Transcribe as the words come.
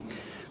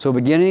So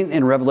beginning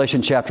in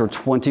Revelation chapter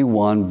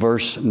 21,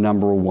 verse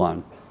number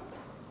 1.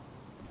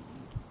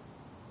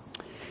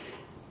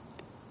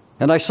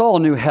 And I saw a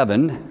new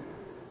heaven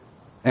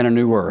and a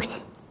new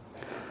earth.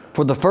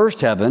 For the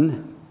first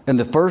heaven and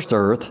the first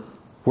earth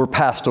were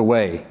passed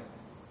away,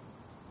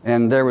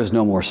 and there was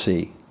no more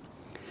sea.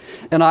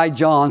 And I,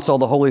 John, saw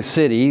the holy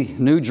city,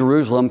 New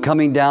Jerusalem,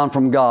 coming down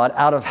from God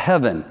out of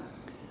heaven,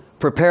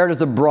 prepared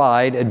as a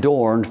bride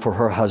adorned for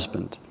her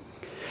husband.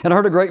 And I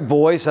heard a great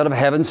voice out of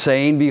heaven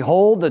saying,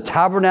 Behold, the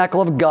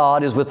tabernacle of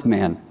God is with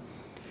men,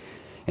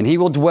 and he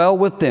will dwell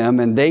with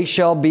them, and they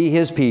shall be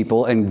his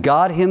people, and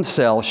God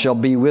himself shall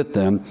be with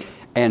them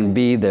and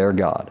be their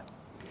God.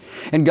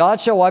 And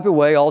God shall wipe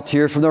away all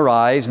tears from their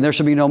eyes, and there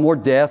shall be no more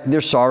death, neither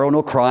sorrow,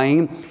 nor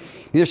crying,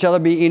 neither shall there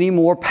be any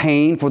more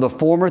pain, for the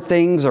former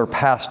things are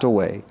passed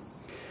away.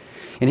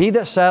 And he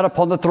that sat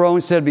upon the throne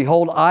said,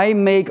 Behold, I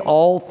make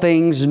all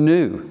things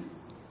new.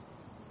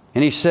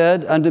 And he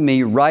said unto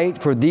me,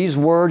 Write, for these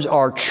words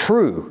are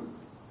true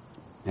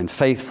and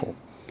faithful.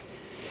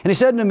 And he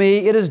said unto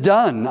me, It is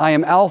done. I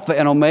am Alpha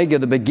and Omega,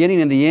 the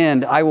beginning and the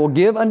end. I will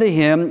give unto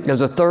him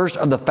as a thirst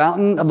of the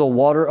fountain of the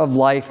water of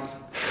life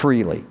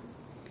freely.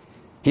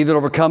 He that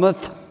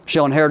overcometh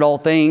shall inherit all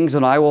things,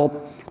 and I will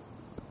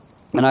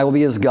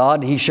be his God,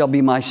 and he shall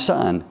be my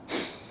son.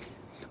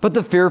 But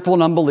the fearful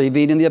and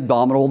unbelieving and the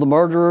abominable, the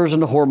murderers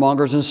and the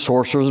whoremongers and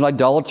sorcerers and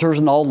idolaters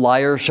and all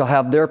liars shall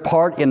have their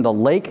part in the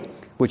lake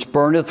which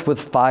burneth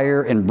with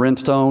fire and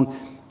brimstone,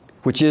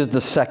 which is the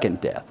second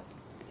death.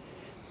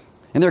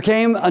 And there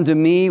came unto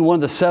me one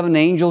of the seven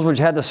angels which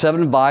had the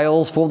seven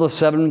vials full of the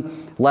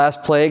seven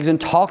last plagues,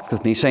 and talked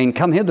with me, saying,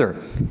 Come hither,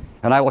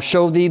 and I will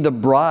show thee the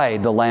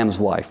bride, the Lamb's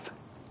wife.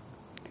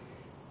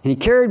 And he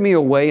carried me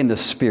away in the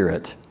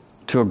Spirit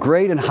to a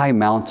great and high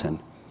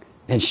mountain,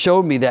 and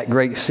showed me that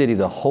great city,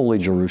 the holy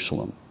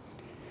Jerusalem,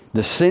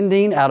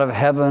 descending out of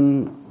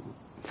heaven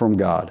from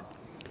God,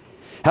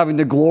 having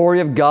the glory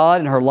of God,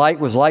 and her light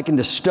was likened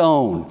to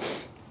stone.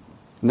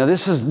 Now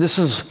this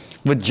is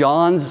with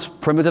John's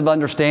primitive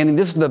understanding,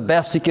 this is the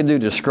best he could do to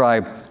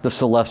describe the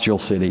celestial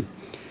city.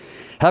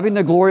 Having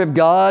the glory of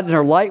God, and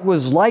her light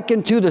was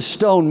likened to the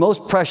stone,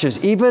 most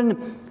precious,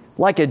 even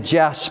like a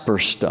jasper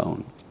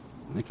stone,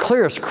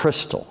 clear as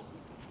crystal.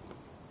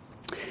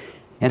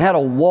 And had a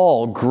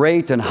wall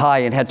great and high,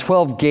 and had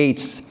 12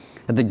 gates.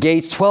 At the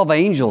gates 12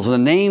 angels, and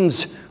the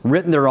names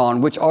written thereon,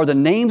 which are the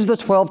names of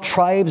the 12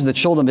 tribes of the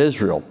children of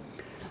Israel.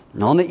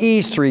 And on the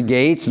east 3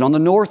 gates, and on the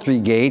north 3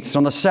 gates, and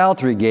on the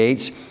south 3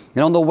 gates,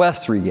 and on the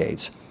west 3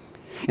 gates.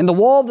 And the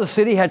wall of the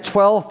city had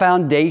 12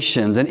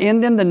 foundations, and in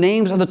them the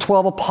names of the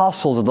 12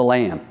 apostles of the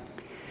Lamb.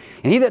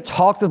 And he that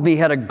talked with me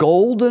had a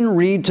golden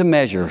reed to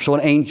measure, so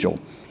an angel,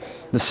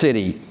 the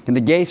city, and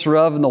the gates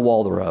thereof, and the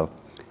wall thereof.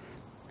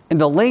 And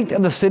the length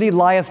of the city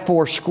lieth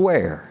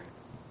foursquare.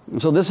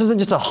 So this isn't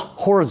just a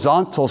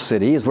horizontal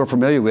city, as we're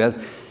familiar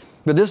with,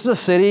 but this is a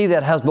city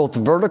that has both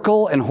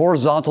vertical and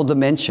horizontal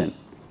dimension.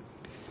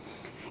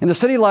 And the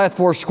city lieth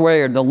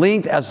foursquare, the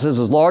length is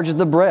as large as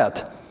the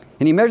breadth.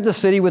 And he measured the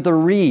city with a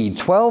reed,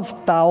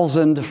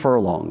 12,000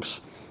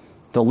 furlongs.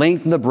 The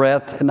length and the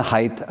breadth and the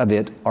height of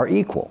it are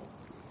equal.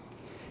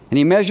 And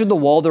he measured the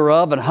wall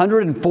thereof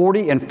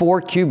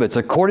 144 cubits,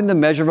 according to the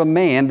measure of a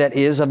man, that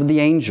is of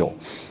the angel.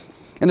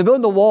 And the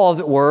building of the wall, as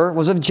it were,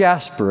 was of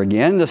jasper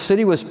again. The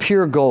city was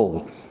pure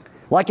gold,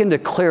 like unto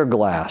clear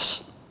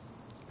glass.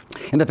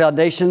 And the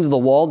foundations of the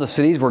wall of the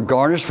cities were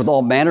garnished with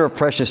all manner of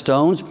precious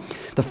stones.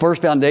 The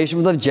first foundation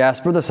was of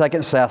jasper, the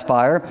second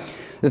sapphire,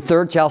 the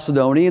third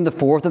chalcedony, and the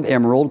fourth of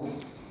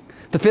emerald,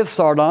 the fifth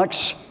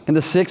sardonyx, and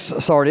the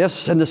sixth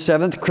sardius, and the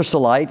seventh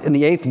chrysolite, and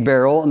the eighth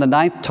beryl, and the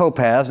ninth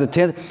topaz, the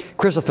 10th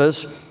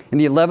chrysoprase,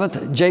 and the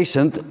 11th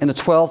jacinth, and the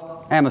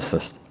 12th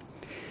amethyst.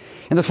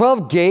 And the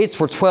 12 gates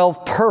were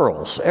 12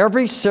 pearls.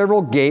 Every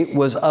several gate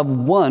was of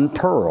one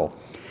pearl.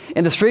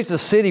 And the streets of the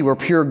city were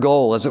pure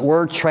gold, as it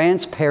were,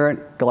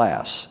 transparent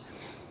glass.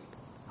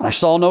 And I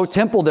saw no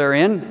temple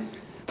therein,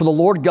 for the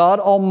Lord God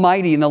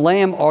Almighty and the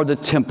Lamb are the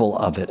temple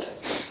of it.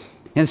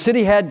 And the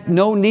city had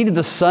no need of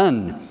the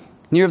sun,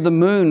 near of the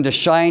moon to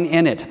shine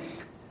in it.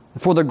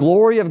 For the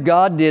glory of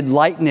God did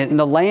lighten it, and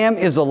the Lamb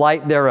is the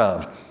light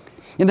thereof.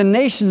 And the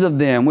nations of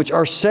them which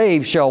are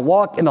saved shall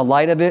walk in the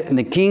light of it, and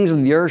the kings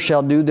of the earth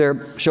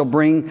shall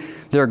bring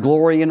their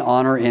glory and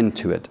honor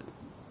into it.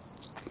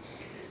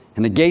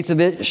 And the gates of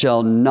it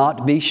shall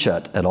not be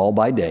shut at all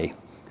by day,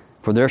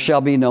 for there shall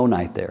be no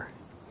night there.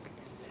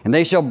 And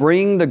they shall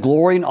bring the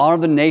glory and honor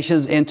of the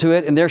nations into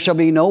it, and there shall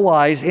be no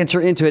wise enter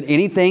into it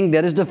anything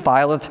that is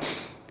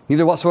defileth,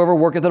 neither whatsoever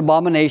worketh an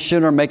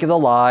abomination or maketh a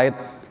lie,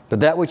 but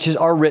that which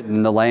are written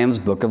in the Lamb's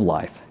book of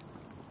life.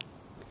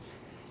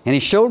 And he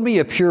showed me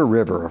a pure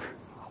river,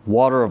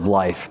 water of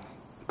life,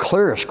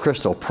 clear as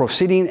crystal,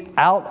 proceeding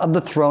out of the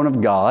throne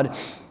of God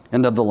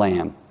and of the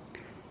Lamb.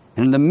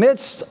 And in the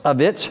midst of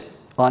it,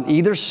 on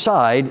either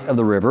side of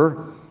the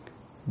river,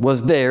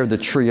 was there the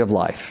tree of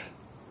life.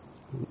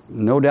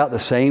 No doubt the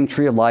same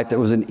tree of life that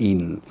was in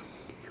Eden,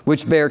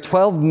 which bare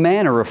 12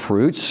 manner of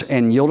fruits,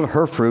 and yielded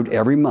her fruit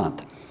every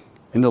month.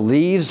 And the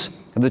leaves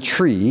of the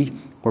tree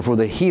were for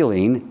the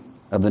healing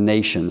of the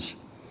nations.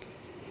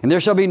 And there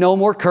shall be no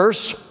more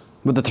curse,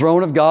 but the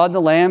throne of God and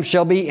the Lamb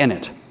shall be in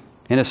it,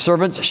 and his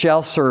servants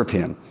shall serve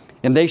him,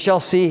 and they shall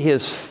see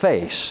his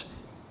face.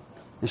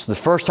 This is the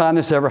first time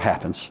this ever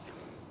happens.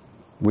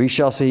 We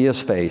shall see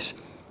his face,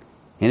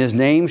 and his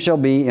name shall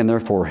be in their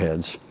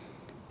foreheads.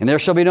 And there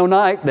shall be no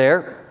night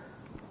there,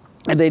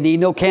 and they need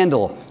no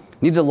candle,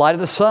 neither the light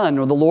of the sun,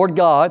 nor the Lord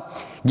God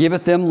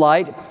giveth them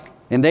light,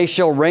 and they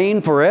shall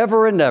reign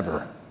forever and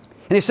ever.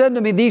 And he said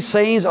to me, these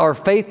sayings are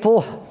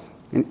faithful,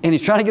 and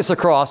he's trying to get this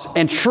across,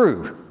 and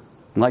true.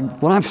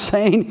 Like, what I'm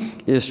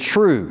saying is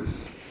true.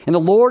 And the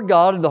Lord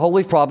God and the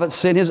holy prophets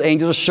sent his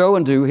angel to show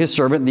unto his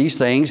servant these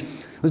things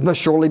which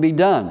must surely be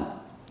done.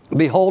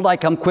 Behold, I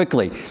come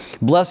quickly.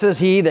 Blessed is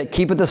he that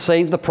keepeth the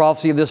sayings of the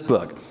prophecy of this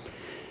book.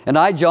 And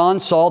I, John,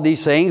 saw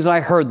these things, and I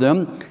heard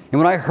them.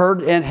 And when I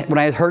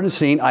had heard and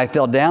seen, I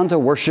fell down to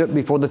worship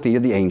before the feet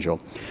of the angel,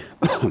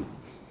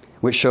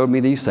 which showed me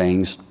these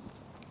things.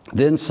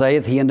 Then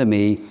saith he unto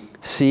me,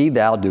 see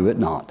thou do it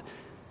not.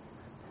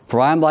 For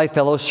I am thy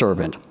fellow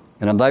servant,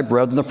 and of thy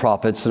brethren the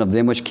prophets, and of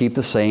them which keep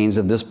the sayings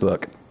of this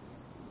book.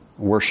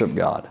 Worship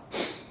God.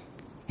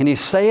 And he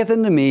saith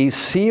unto me,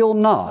 seal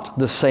not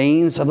the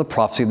sayings of the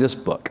prophecy of this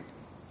book.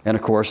 And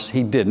of course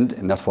he didn't,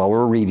 and that's why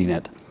we're reading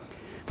it.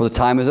 For the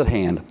time is at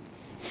hand.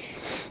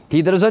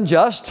 He that is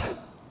unjust,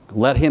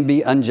 let him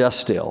be unjust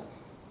still.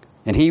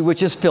 And he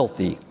which is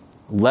filthy,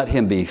 let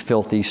him be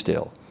filthy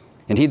still.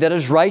 And he that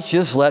is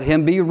righteous, let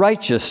him be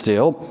righteous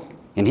still.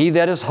 And he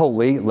that is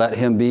holy, let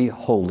him be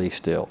holy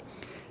still.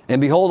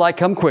 And behold, I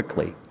come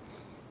quickly,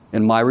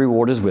 and my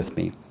reward is with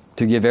me,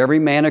 to give every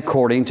man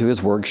according to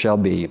his work shall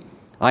be.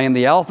 I am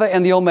the Alpha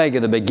and the Omega,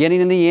 the beginning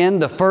and the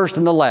end, the first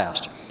and the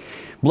last.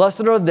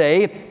 Blessed are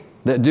they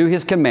that do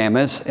his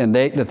commandments, and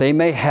that they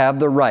may have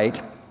the right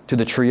to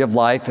the tree of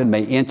life, and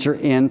may enter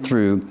in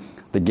through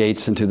the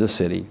gates into the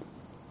city.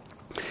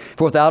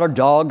 For without are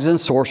dogs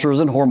and sorcerers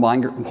and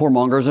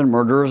whoremongers and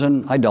murderers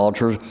and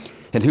idolaters,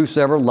 and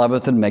whosoever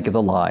loveth and maketh a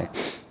lie.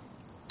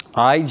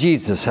 I,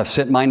 Jesus, have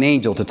sent mine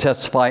angel to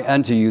testify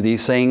unto you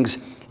these things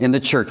in the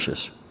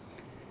churches.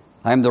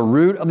 I am the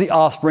root of the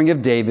offspring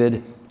of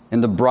David,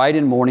 and the bright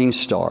and morning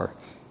star.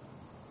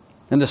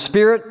 And the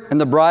Spirit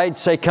and the bride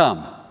say,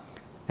 come.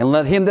 And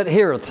let him that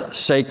heareth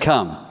say,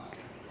 come.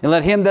 And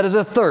let him that is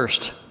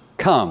athirst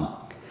come.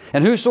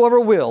 And whosoever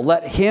will,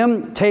 let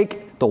him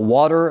take the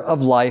water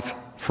of life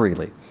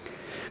freely.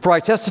 For I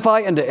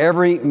testify unto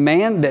every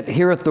man that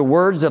heareth the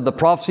words of the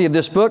prophecy of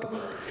this book,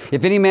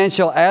 if any man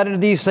shall add unto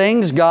these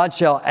things, God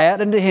shall add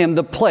unto him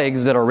the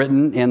plagues that are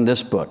written in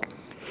this book.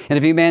 And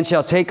if any man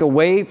shall take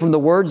away from the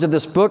words of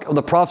this book of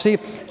the prophecy,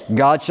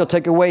 God shall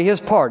take away his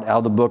part out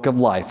of the book of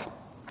life,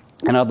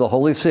 and out of the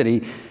holy city,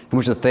 in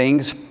which the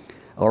things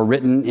are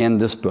written in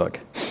this book.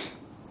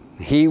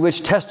 He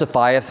which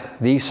testifieth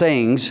these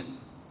sayings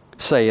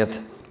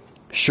saith,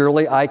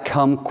 surely I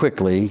come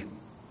quickly.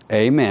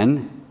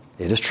 Amen.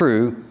 It is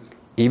true.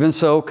 Even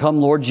so,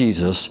 come Lord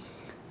Jesus.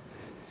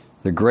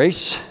 The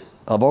grace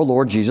of our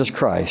Lord Jesus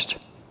Christ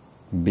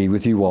be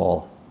with you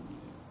all.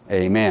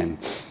 Amen.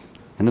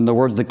 And in the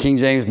words of the King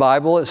James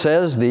Bible, it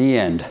says, the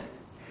end.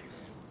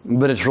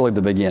 But it's really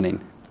the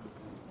beginning.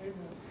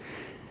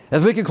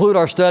 As we conclude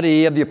our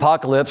study of the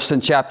Apocalypse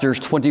in chapters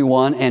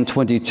 21 and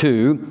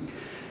 22,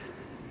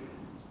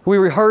 we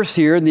rehearse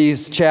here in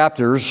these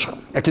chapters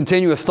a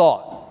continuous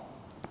thought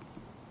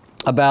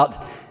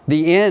about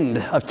the end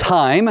of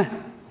time,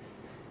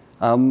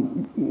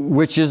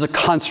 which is a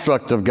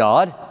construct of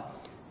God.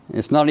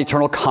 It's not an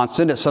eternal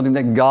constant. It's something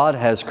that God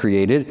has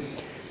created.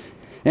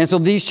 And so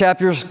these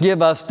chapters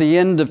give us the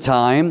end of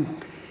time,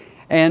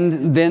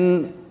 and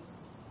then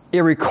it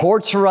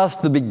records for us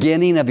the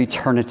beginning of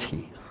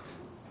eternity.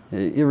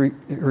 It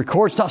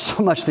records not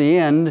so much the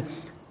end,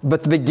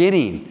 but the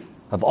beginning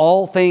of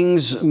all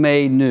things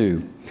made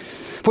new.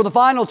 For the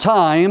final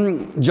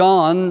time,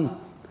 John,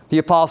 the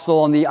apostle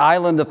on the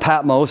island of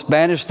Patmos,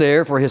 banished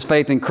there for his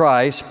faith in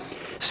Christ,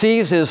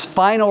 sees his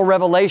final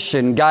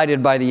revelation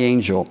guided by the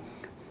angel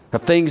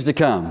of things to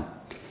come.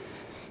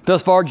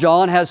 Thus far,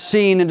 John has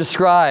seen and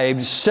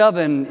described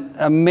 7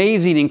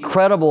 amazing,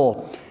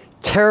 incredible,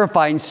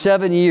 terrifying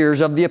 7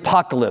 years of the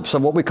apocalypse,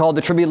 of what we call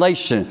the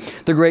tribulation,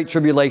 the Great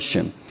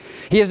Tribulation.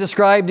 He has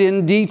described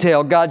in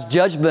detail God's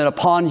judgment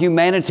upon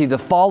humanity, the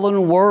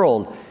fallen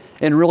world,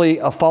 and really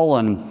a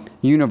fallen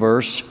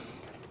universe,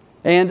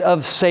 and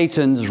of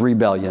Satan's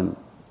rebellion.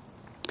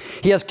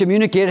 He has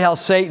communicated how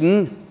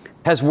Satan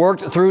has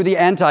worked through the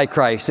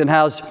Antichrist and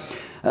has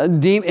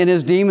and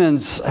his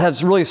demons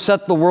has really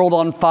set the world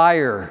on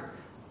fire,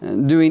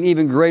 doing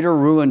even greater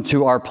ruin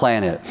to our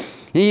planet.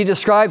 He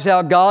describes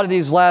how God in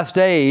these last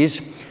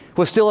days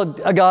was still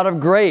a God of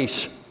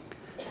grace.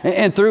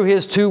 And through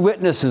his 2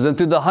 witnesses, and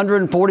through the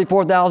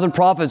 144,000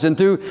 prophets, and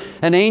through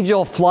an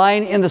angel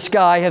flying in the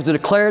sky, has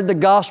declared the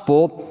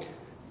gospel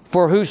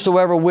for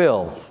whosoever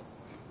will.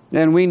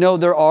 And we know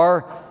there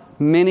are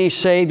many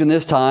saved in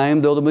this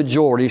time, though the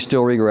majority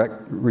still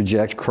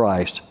reject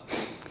Christ.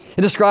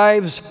 It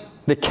describes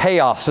the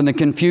chaos and the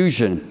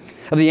confusion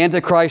of the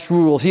Antichrist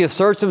rules. He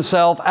asserts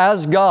himself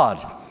as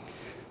God.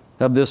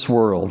 of this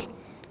world.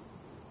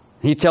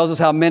 He tells us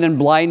how men in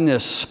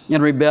blindness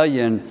and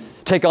rebellion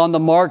take on the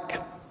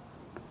mark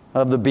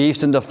of the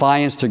beast in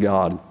defiance to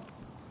God.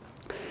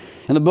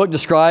 And the book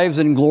describes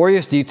in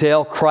glorious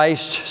detail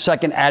Christ's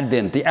second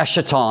advent, the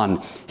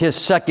eschaton, his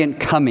second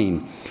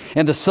coming.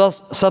 And the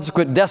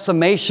subsequent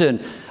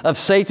decimation of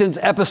Satan's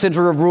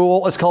epicenter of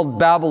rule is called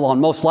Babylon,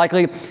 most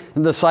likely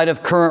the site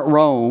of current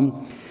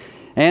Rome.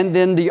 And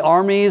then the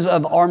armies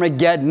of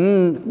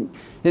Armageddon,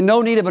 in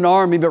no need of an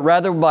army, but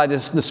rather by the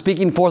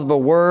speaking forth of a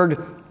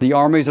word, the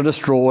armies are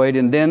destroyed.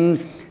 And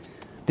then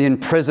the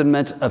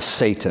imprisonment of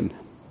Satan.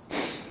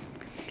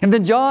 And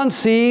then John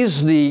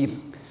sees the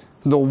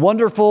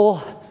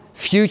wonderful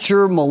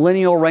future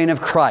millennial reign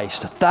of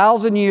Christ, a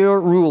 1,000-year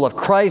rule of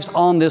Christ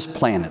on this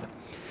planet.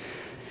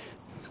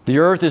 The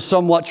earth is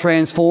somewhat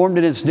transformed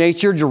in its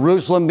nature,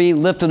 Jerusalem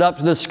being lifted up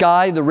to the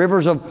sky, the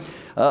rivers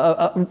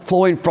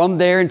flowing from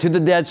there into the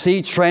Dead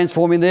Sea,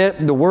 transforming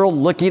it, the world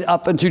looking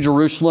up into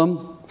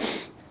Jerusalem.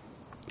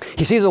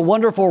 He sees a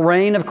wonderful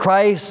reign of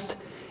Christ,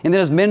 and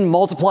then as men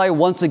multiply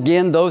once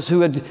again, those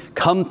who had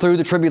come through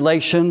the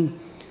tribulation,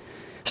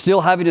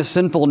 still having a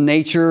sinful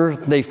nature,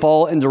 they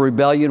fall into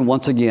rebellion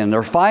once again.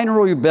 Their final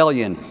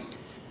rebellion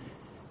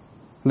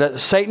that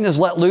Satan is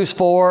let loose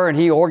for, and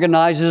he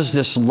organizes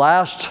this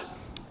last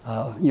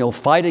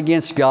fight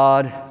against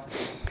God.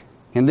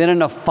 And then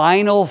in a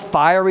final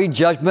fiery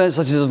judgment,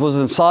 such as was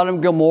in Sodom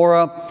and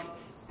Gomorrah,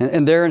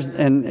 and there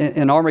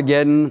in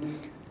Armageddon,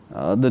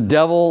 the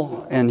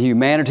devil and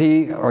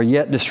humanity are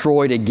yet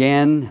destroyed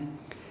again.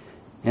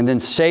 And then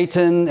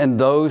Satan and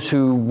those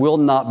who will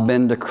not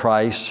bend to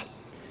Christ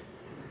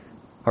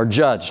are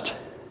judged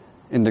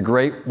in the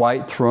great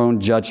white throne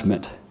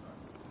judgment.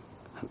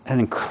 An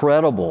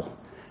incredible,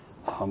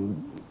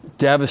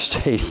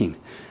 devastating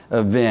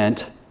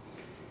event.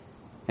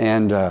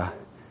 And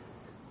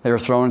they are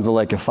thrown into the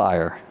lake of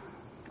fire.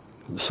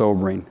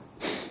 Sobering.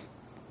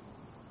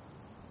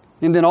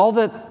 And then all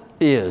that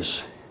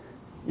is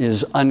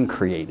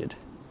uncreated.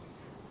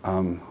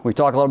 We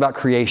talk a lot about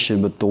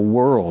creation, but the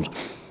world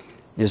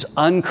is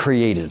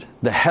uncreated.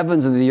 The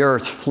heavens and the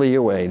earth flee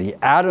away. The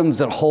atoms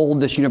that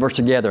hold this universe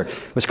together,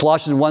 which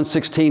Colossians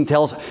 1:16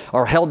 tells us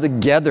are held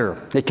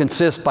together. It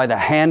consists by the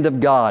hand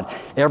of God.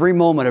 Every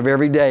moment of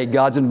every day,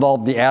 God's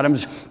involved in the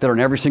atoms that are in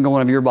every single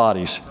one of your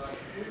bodies.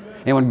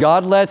 And when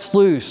God lets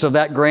loose of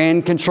that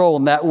grand control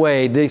in that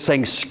way, these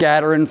things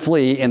scatter and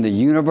flee, and the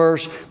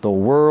universe, the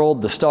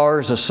world, the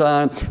stars, the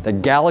sun, the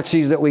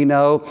galaxies that we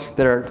know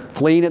that are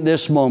fleeing at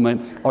this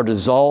moment are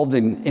dissolved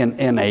in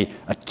an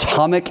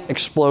atomic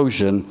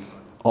explosion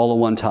all at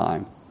one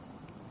time.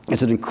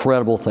 It's an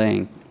incredible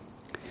thing.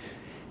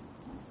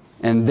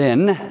 And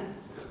then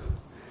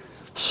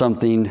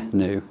something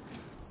new.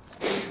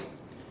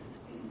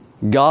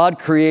 God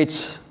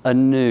creates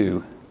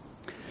anew.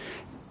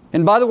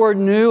 And by the word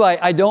new,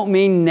 I don't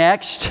mean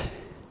next.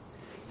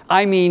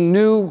 I mean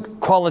new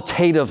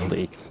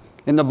qualitatively.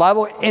 And the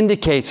Bible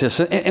indicates this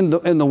in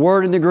the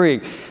word in the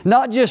Greek.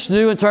 Not just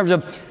new in terms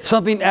of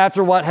something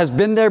after what has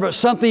been there, but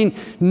something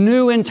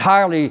new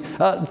entirely.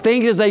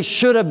 Things as they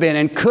should have been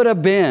and could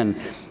have been.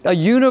 A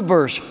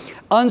universe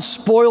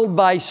unspoiled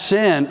by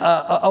sin.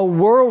 A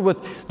world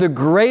with the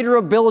greater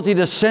ability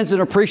to sense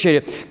and appreciate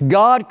it.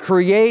 God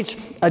creates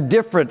a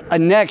different, a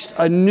next,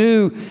 a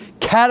new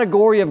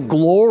category of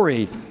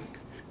glory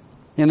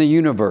in the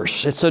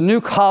universe. It's a new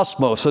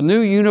cosmos, a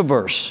new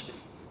universe,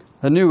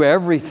 a new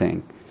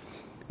everything.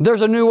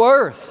 There's a new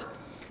earth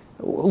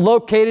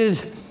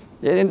located,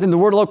 and the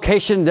word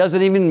location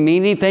doesn't even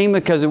mean anything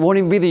because it won't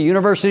even be the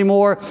universe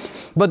anymore.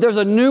 But there's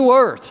a new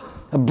earth,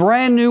 a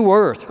brand new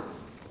earth.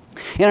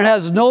 And it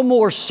has no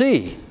more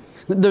sea.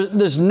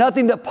 There's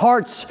nothing that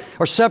parts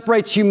or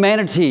separates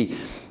humanity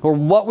or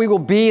what we will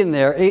be in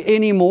there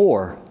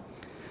anymore.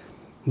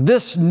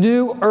 This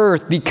new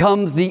earth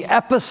becomes the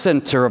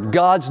epicenter of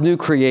God's new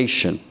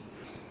creation.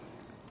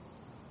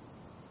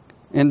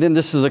 And then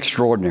this is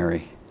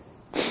extraordinary.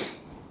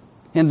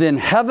 And then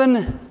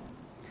heaven,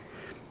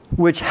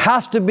 which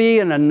has to be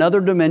in another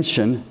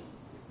dimension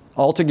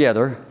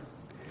altogether,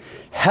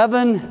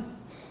 heaven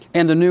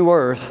and the new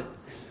earth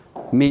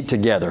meet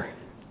together.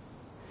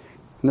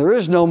 And there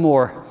is no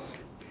more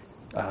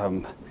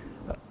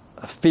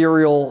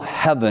ethereal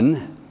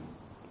heaven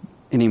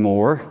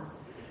anymore.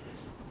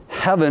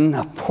 Heaven,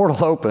 a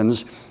portal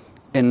opens,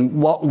 and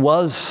what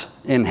was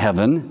in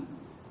heaven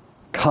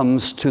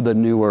comes to the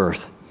new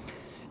earth.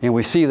 And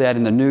we see that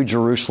in the New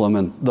Jerusalem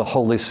and the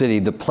holy city,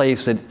 the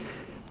place that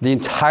the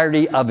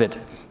entirety of it,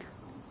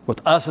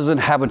 with us as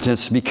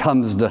inhabitants,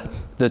 becomes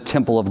the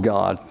temple of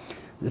God.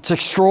 It's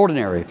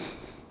extraordinary.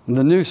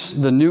 The new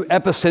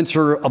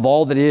epicenter of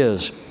all that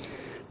is.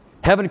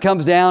 Heaven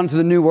comes down to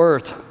the new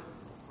earth,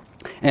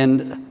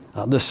 and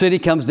the city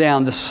comes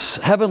down. This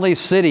heavenly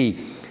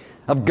city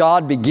of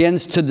God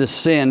begins to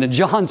descend. And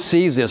John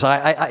sees this.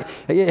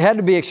 It had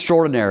to be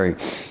extraordinary.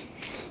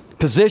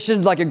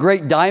 Positioned like a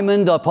great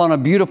diamond upon a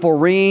beautiful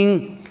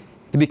ring,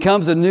 it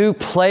becomes a new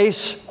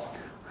place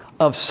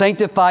of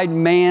sanctified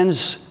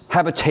man's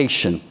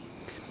habitation.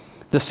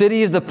 The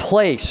city is the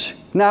place.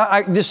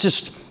 Now, this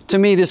is To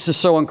me, this is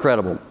so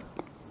incredible.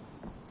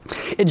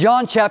 In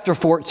John chapter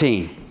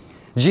 14,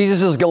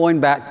 Jesus is going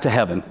back to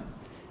heaven.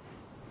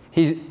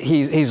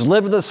 He's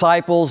lived with the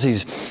disciples.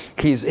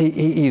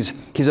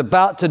 He's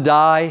about to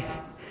die.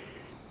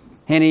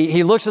 And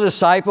he looks at the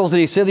disciples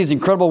and he said these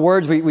incredible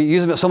words. We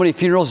use them at so many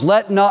funerals.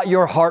 Let not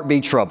your heart be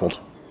troubled.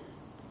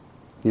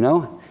 You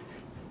know?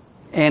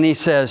 And he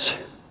says,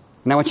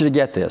 and I want you to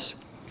get this.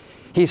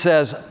 He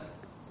says,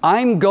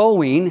 I'm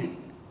going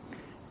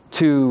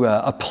to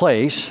a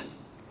place.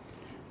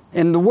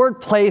 And the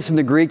word place in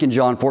the Greek in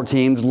John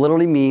 14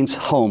 literally means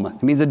home.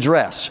 It means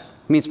address.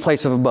 It means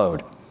place of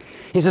abode.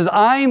 He says,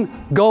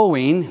 I'm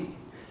going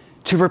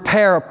to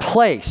prepare a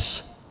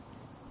place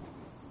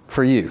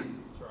for you.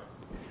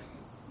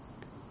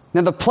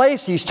 Now, the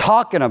place he's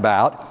talking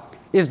about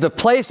is the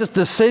place that's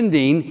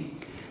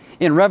descending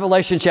in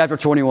Revelation chapter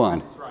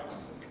 21.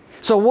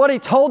 So what he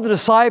told the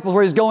disciples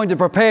where he's going to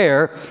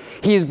prepare,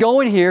 he's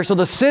going here. So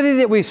the city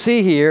that we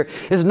see here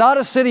is not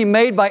a city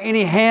made by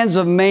any hands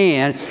of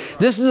man.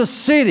 This is a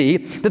city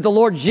that the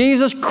Lord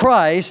Jesus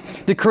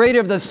Christ, the creator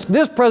of this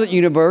present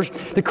universe,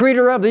 the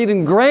creator of the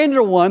even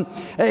grander one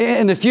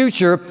in the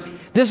future,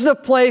 this is a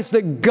place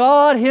that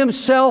God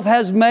Himself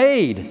has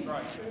made.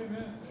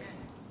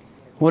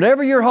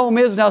 Whatever your home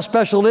is and how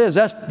special it is,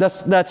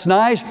 that's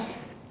nice.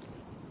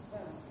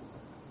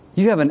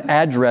 You have an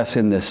address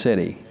in this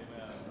city.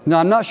 Now,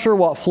 I'm not sure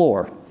what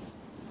floor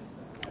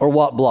or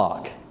what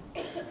block.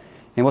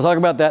 And we'll talk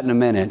about that in a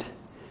minute.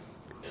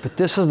 But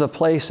this is the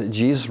place that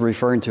Jesus is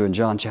referring to in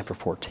John chapter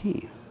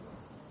 14.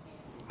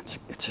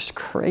 It's just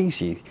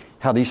crazy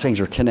how these things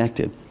are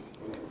connected.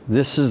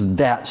 This is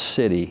that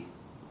city.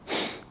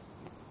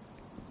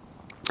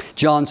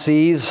 John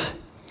sees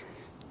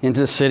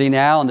into the city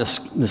now and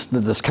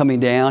this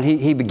coming down.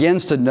 He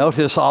begins to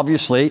notice,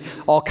 obviously,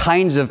 all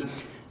kinds of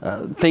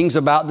things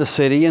about the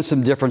city and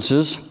some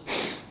differences.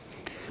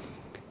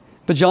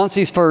 But John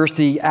sees first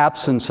the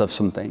absence of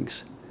some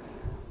things.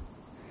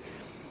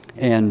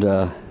 And,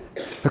 of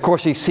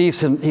course, he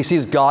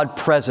sees God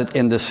present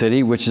in the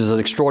city, which is an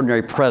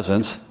extraordinary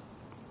presence.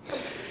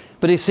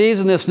 But he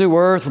sees in this new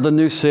earth with the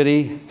new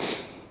city,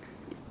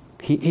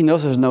 he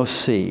knows there's no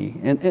sea.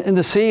 And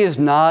the sea is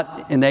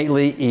not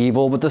innately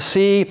evil, but the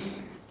sea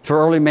for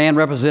early man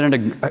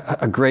represented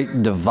a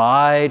great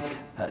divide,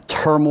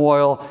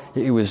 turmoil.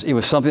 It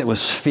was something that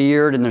was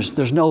feared, and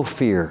there's no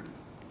fear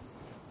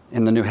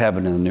in the new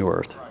heaven and the new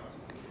earth.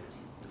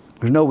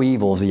 There's no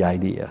evil is the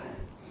idea.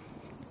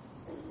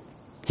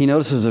 He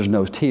notices there's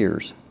no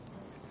tears.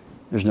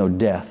 There's no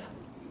death.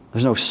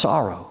 There's no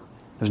sorrow.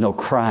 There's no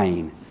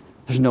crying.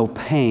 There's no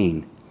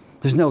pain.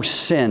 There's no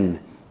sin.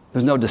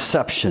 There's no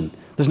deception.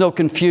 There's no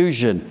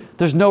confusion.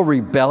 There's no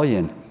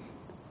rebellion.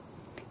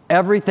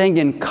 Everything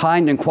in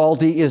kind and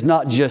quality is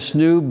not just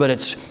new, but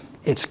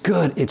it's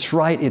good, it's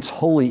right, it's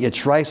holy,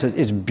 it's right,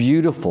 it's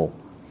beautiful.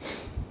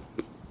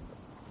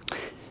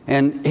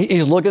 And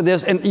he's looking at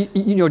this, and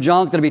you know,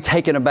 John's going to be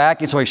taken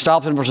aback, and so he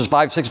stops in verses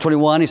 5, 6,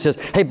 21. He says,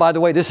 hey, by the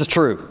way, this is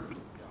true.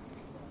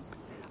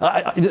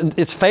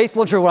 It's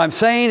faithful and true what I'm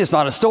saying. It's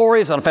not a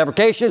story. It's not a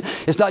fabrication.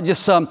 It's not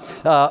just some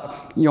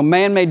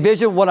man-made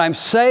vision. What I'm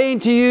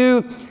saying to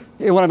you,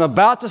 what I'm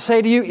about to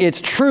say to you,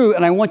 it's true,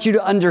 and I want you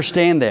to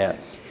understand that.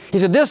 He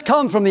said, this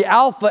comes from the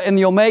Alpha and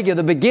the Omega,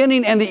 the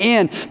beginning and the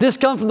end. This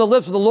comes from the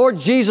lips of the Lord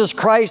Jesus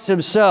Christ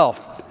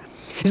Himself.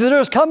 He said,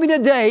 there is coming a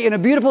day in a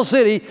beautiful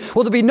city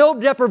where there'll be no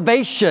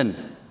deprivation.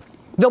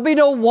 There'll be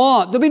no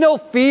want. There'll be no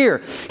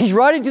fear. He's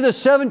writing to the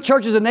 7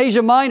 churches in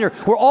Asia Minor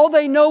where all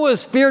they know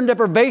is fear and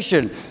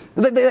deprivation.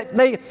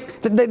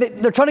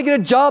 They're trying to get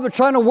a job. They're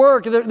trying to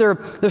work.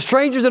 They're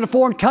strangers in a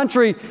foreign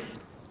country.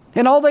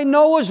 And all they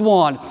know is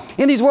want.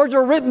 And these words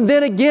are written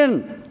then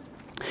again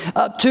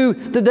to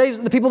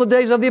the people of the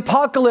days of the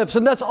apocalypse.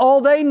 And that's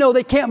all they know.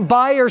 They can't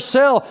buy or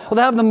sell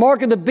without having the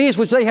mark of the beast,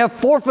 which they have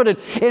forfeited.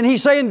 And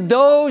he's saying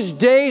those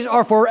days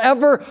are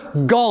forever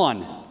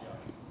gone.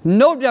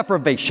 No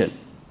deprivation.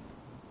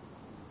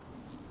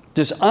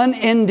 Just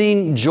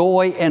unending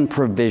joy and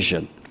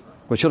provision,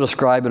 which he'll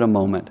describe in a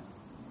moment.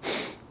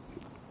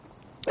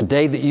 A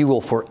day that you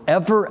will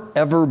forever,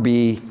 ever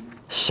be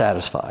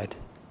satisfied.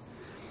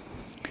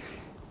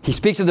 He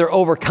speaks of their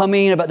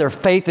overcoming, about their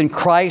faith in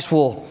Christ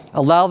will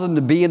allow them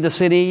to be in the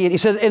city. And he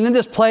says, and in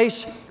this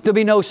place, there'll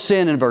be no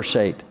sin in verse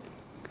 8.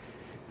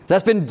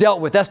 That's been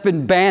dealt with. That's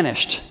been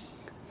banished.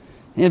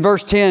 In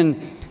verse 10,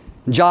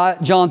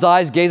 John's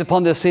eyes gaze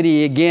upon the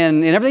city again.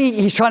 And everything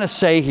he's trying to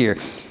say here,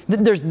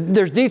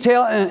 there's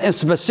detail and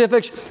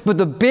specifics, but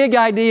the big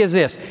idea is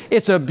this.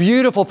 It's a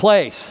beautiful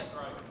place.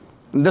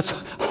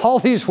 All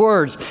these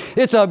words.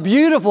 It's a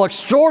beautiful,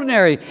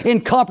 extraordinary,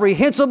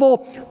 incomprehensible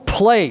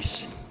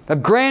place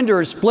of grandeur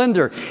and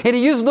splendor. And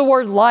he uses the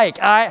word like.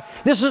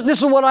 This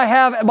is what I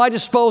have at my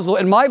disposal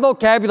in my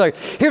vocabulary.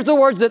 Here's the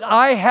words that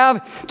I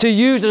have to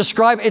use to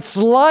describe. It's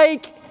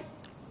like,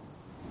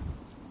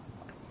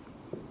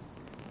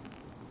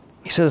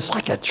 he says, it's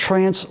like a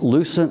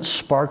translucent,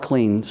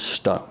 sparkling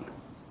stone.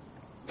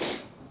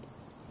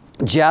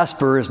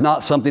 Jasper is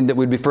not something that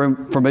we'd be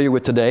familiar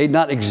with today.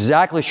 Not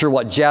exactly sure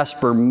what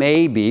jasper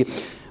may be,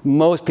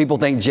 Most people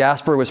think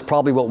jasper was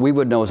probably what we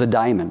would know as a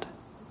diamond.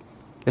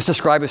 It's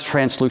described as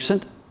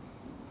translucent,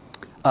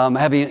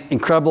 having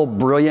incredible,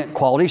 brilliant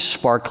qualities,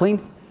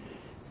 sparkling.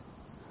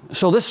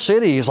 So this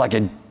city is like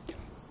a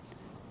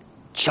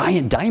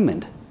giant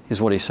diamond,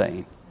 is what he's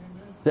saying.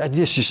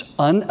 It's just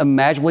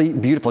unimaginably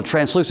beautiful,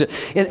 translucent.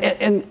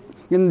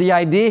 And the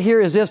idea here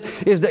is this,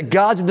 is that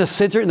God's in the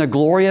center and the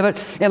glory of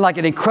it. And like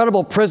an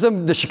incredible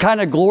prism, the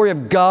Shekinah glory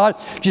of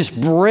God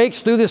just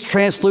breaks through this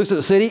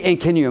translucent city. And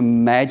can you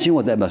imagine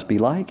what that must be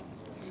like?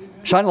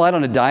 Shine a light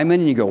on a diamond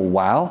and you go,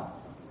 wow.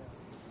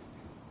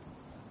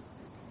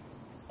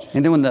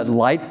 And then when that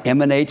light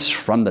emanates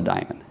from the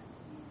diamond,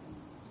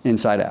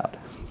 inside out.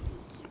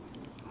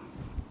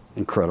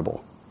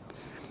 Incredible.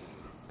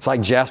 It's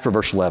like jasper,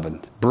 verse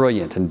 11,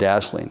 brilliant and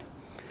dazzling.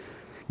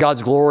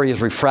 God's glory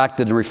is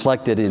refracted and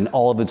reflected in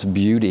all of its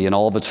beauty and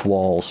all of its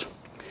walls.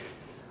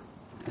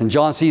 And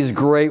John sees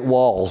great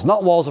walls,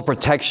 not walls of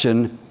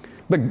protection,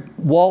 but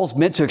walls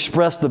meant to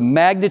express the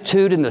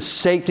magnitude and the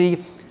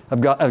safety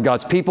of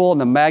God's people and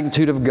the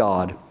magnitude of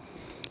God.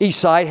 Each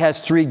side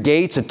has 3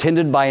 gates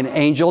attended by an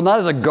angel, not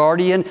as a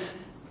guardian,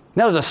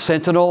 not as a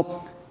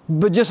sentinel,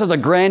 but just as a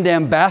grand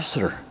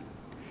ambassador.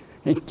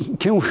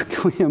 Can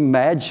we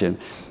imagine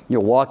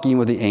walking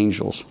with the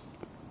angels?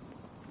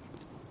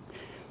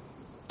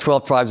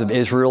 12 tribes of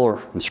Israel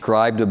are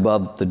inscribed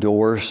above the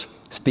doors,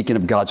 speaking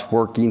of God's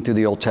working through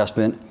the Old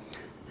Testament.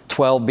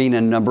 12 being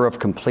a number of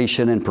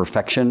completion and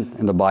perfection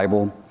in the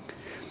Bible.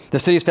 The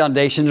city's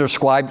foundations are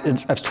described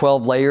as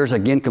 12 layers,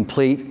 again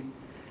complete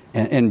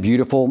and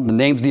beautiful. The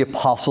names of the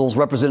apostles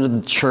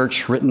represented the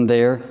church written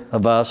there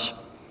of us.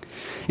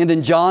 And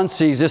then John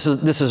sees, this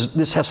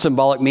has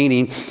symbolic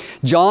meaning.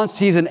 John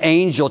sees an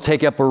angel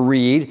take up a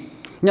reed.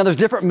 Now there's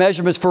different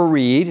measurements for a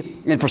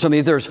reed, and for some of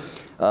these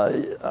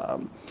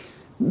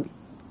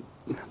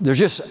there's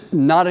just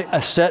not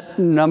a set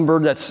number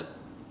that's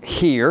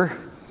here.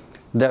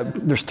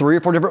 There's 3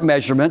 or 4 different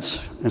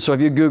measurements. And so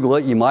if you Google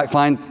it, you might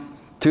find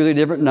 2 or 3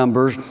 different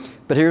numbers.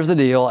 But here's the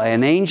deal.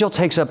 An angel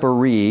takes up a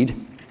reed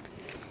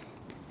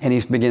and he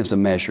begins to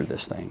measure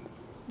this thing.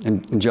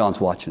 And John's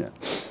watching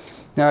it.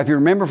 Now, if you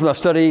remember from the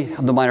study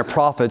of the Minor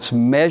Prophets,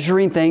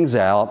 measuring things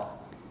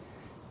out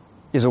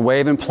is a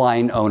way of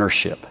implying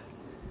ownership.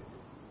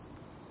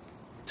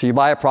 So you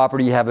buy a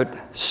property, you have it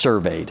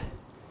surveyed.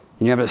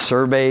 And you have it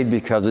surveyed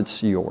because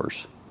it's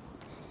yours.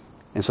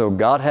 And so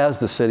God has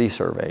the city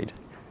surveyed.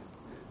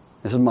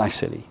 This is my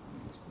city.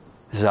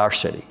 This is our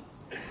city.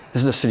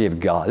 This is the city of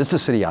God. This is the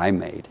city I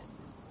made.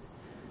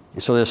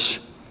 And so this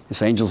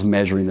angel's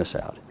measuring this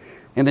out.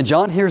 And then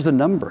John hears the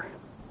number.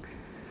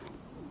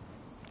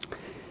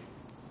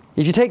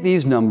 If you take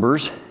these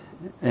numbers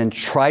and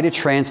try to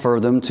transfer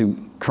them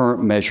to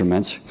current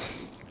measurements,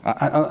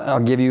 I'll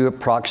give you a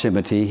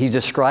proximity. He's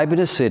describing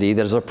a city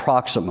that is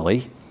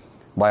approximately,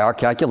 by our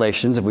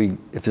calculations,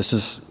 if this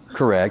is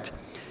correct,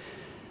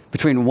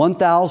 between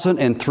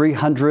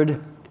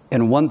 1,300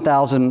 and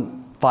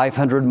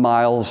 1,500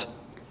 miles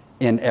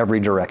in every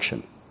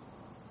direction.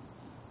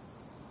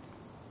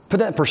 Put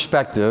that in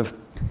perspective,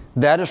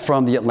 that is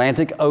from the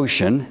Atlantic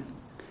Ocean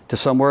to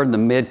somewhere in the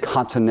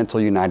mid-continental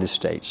United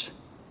States.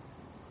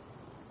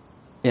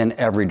 In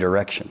every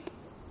direction.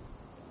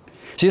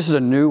 See, this is a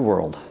new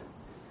world.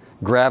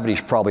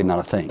 Gravity's probably not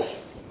a thing.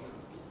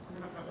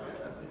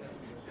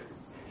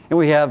 And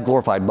we have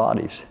glorified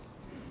bodies.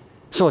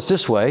 So it's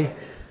this way,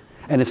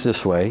 and it's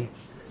this way,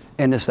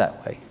 and it's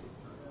that way.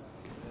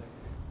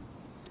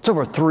 It's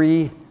over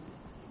 3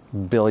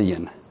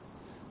 billion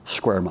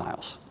square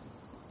miles.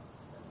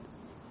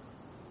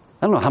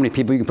 I don't know how many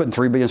people you can put in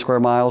 3 billion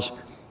square miles,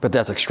 but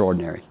that's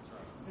extraordinary.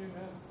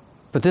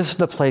 But this is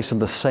the place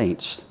of the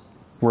saints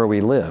where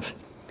we live,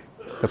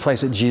 the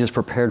place that Jesus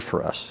prepared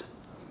for us.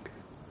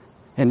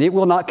 And it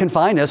will not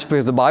confine us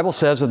because the Bible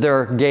says that there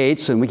are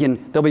gates and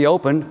they'll be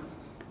open.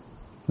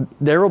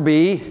 There will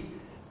be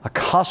a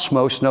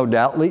cosmos, no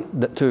doubt,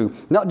 to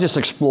not just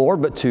explore,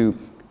 but to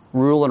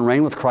rule and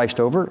reign with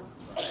Christ over.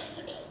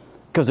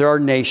 Because there are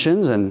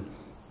nations and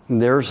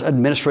there's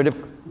administrative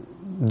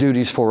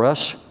duties for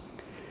us.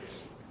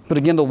 But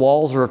again, the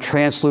walls are of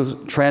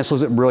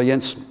translucent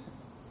brilliance.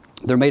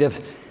 They're made of,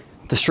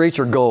 the streets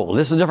are gold.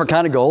 This is a different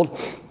kind of gold.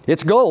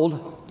 It's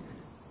gold,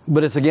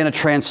 but it's again a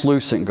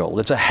translucent gold.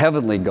 It's a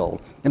heavenly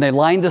gold. And they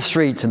line the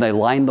streets and they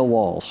line the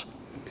walls.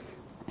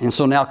 And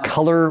so now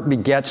color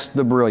begets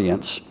the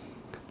brilliance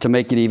to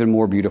make it even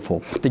more beautiful.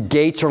 The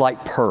gates are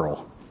like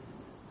pearl,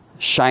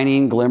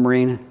 shining,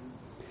 glimmering.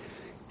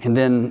 And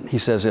then he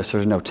says this,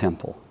 there's no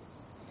temple.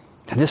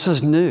 And this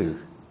is new.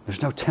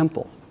 There's no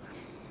temple.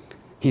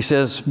 He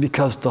says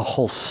because the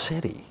whole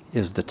city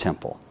is the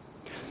temple.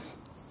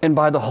 And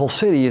by the whole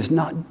city is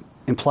not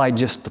implied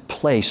just the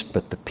place,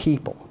 but the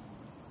people.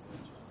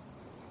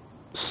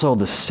 So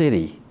the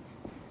city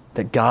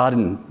that God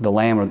and the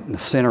Lamb are in the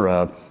center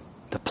of,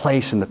 the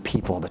place and the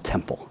people of the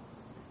temple.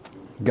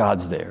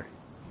 God's there.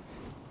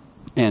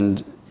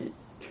 And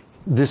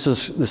this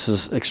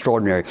is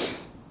extraordinary.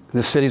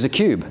 This city's a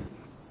cube.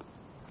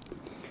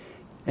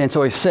 And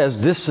so he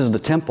says this is the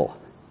temple.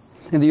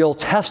 In the Old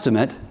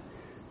Testament,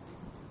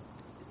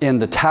 in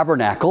the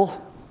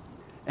tabernacle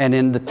and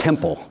in the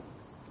temple.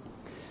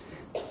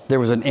 There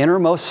was an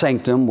innermost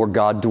sanctum where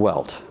God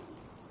dwelt.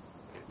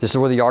 This is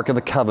where the Ark of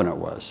the Covenant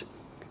was.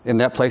 And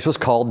that place was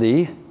called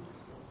the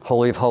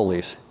Holy of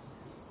Holies.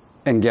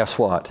 And guess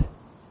what?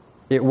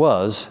 It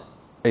was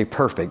a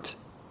perfect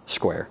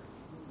square.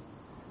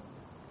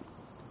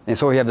 And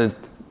so we have the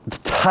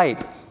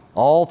type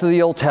all through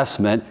the Old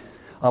Testament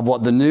of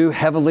what the new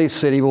heavenly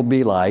city will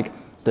be like,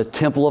 the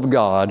temple of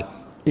God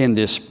in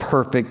this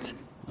perfect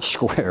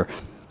square.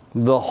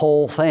 The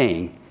whole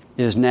thing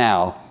is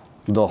now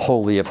the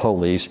Holy of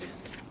Holies,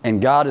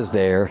 and God is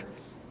there,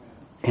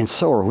 and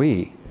so are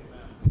we.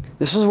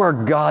 This is where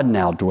God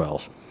now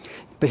dwells.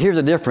 But here's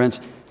the difference.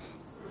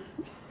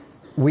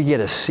 We get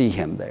to see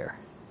Him there.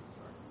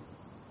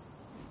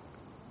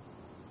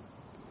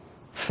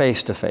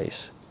 Face to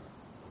face.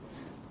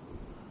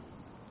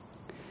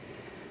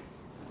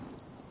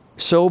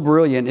 So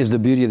brilliant is the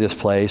beauty of this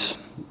place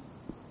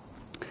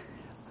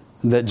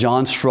that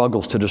John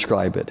struggles to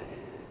describe it.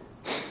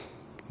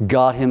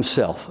 God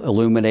Himself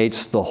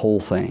illuminates the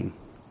whole thing.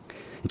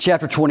 In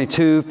chapter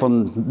 22,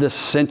 from the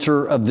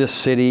center of this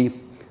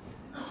city,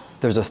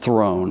 there's a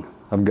throne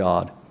of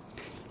God.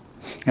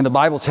 And the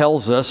Bible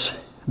tells us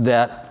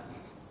that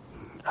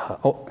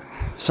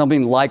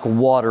something like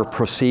water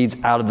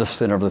proceeds out of the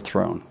center of the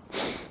throne.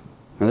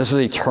 And this is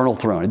an eternal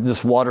throne.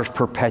 This water is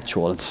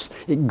perpetual.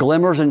 It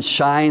glimmers and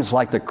shines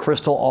like the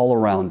crystal all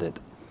around it.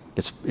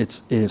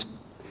 It's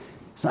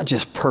not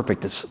just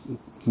perfect, it's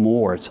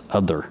more, it's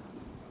other.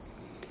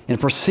 And it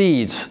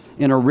proceeds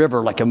in a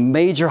river like a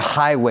major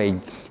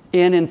highway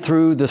in and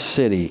through the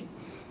city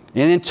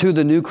and into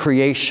the new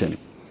creation.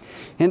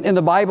 And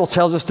the Bible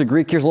tells us, the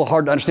Greek here is a little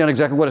hard to understand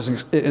exactly what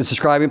it's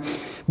describing,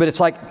 but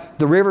it's like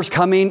the river's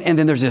coming and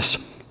then there's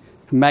this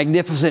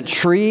magnificent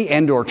tree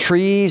and or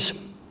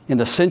trees in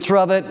the center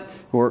of it,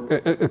 or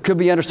it could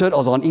be understood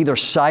as on either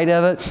side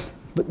of it,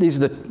 but this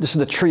is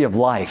the tree of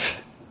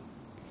life.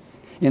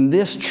 In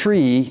this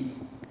tree,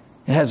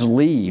 it has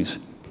leaves.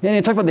 And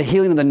it talks about the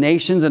healing of the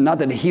nations, and not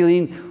that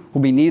healing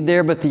will be needed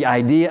there, but the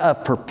idea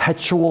of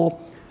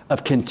perpetual,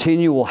 of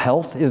continual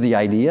health is the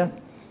idea.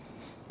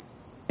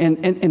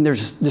 And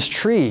there's this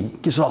tree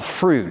gives off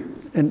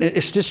fruit. And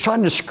it's just trying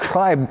to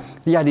describe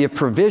the idea of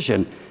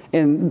provision.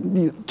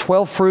 And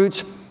 12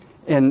 fruits,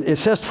 and it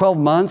says 12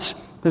 months.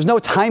 There's no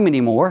time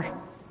anymore.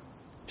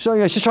 So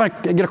it's just trying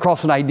to get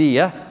across an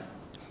idea.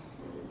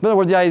 In other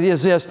words, the idea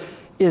is this,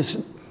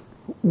 is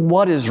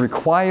what is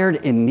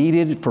required and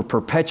needed for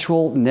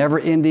perpetual,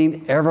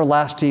 never-ending,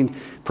 everlasting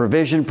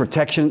provision,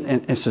 protection,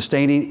 and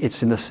sustaining.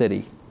 It's in the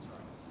city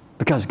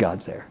because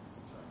God's there.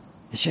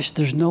 It's just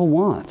there's no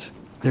want.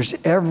 There's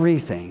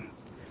everything.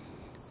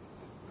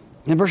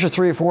 In verses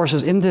 3 or 4 it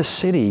says, in this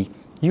city,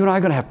 you and I are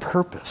going to have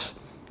purpose.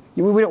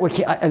 I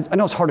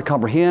know it's hard to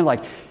comprehend.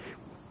 Like,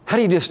 how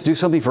do you just do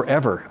something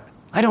forever?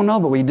 I don't know,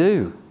 but we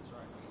do.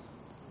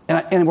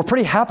 And we're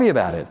pretty happy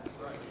about it.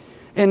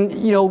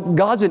 And, you know,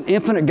 God's an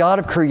infinite God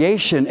of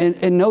creation,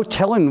 and no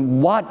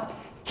telling what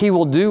He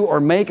will do or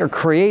make or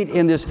create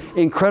in this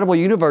incredible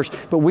universe.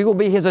 But we will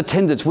be His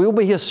attendants. We will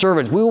be His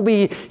servants. We will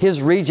be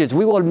His regents.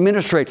 We will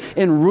administrate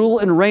and rule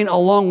and reign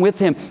along with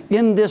Him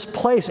in this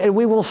place, and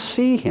we will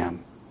see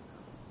Him.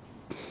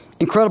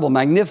 Incredible,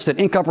 magnificent,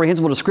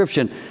 incomprehensible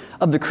description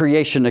of the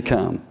creation to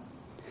come.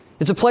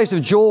 It's a place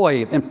of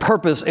joy and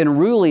purpose and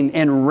ruling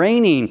and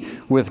reigning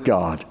with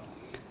God.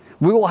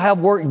 We will have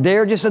work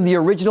there just as the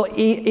original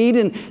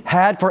Eden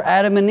had for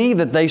Adam and Eve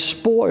that they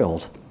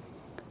spoiled.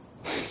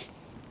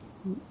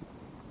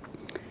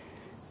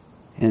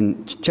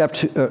 In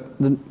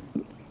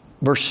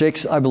verse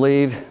 6, I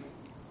believe,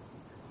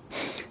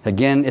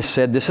 again it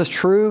said, this is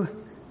true.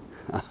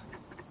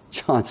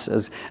 John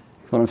says,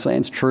 what I'm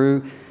saying is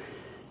true.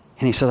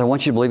 And he says, I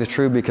want you to believe it's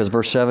true because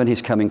verse 7,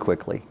 He's coming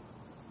quickly.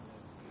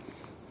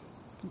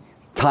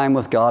 Time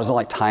with God is not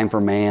like time for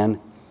man.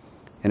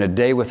 And a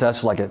day with us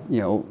is like a day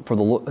for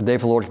the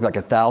Lord can be like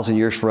 1,000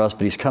 years for us,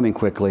 but He's coming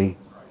quickly.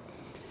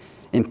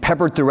 And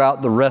peppered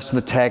throughout the rest of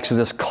the text is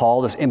this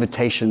call, this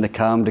invitation to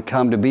come,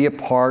 to be a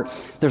part.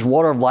 There's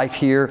water of life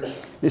here.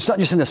 It's not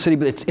just in the city,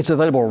 but it's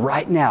available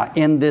right now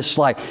in this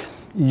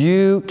life.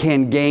 You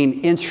can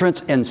gain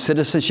entrance and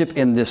citizenship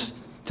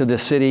to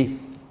this city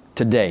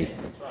today.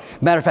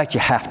 Matter of fact, you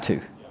have to.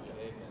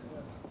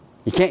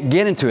 You can't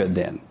get into it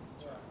then.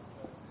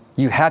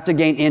 You have to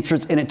gain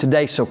entrance in it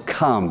today, so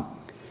come.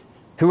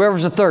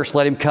 Whoever's athirst,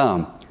 let him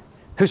come.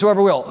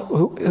 Whosoever will.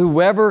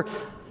 Whoever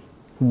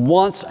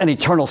wants an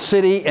eternal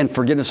city and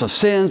forgiveness of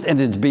sins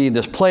and to be in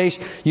this place,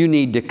 you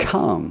need to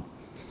come.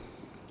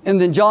 And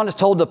then John is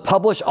told to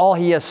publish all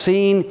he has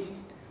seen,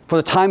 for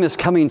the time is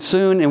coming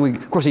soon. And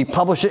of course, he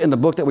published it in the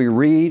book that we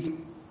read.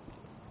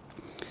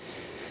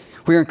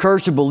 We are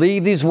encouraged to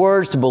believe these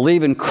words, to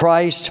believe in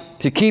Christ,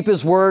 to keep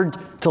His word,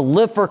 to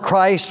live for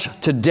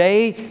Christ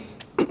today,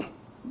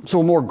 so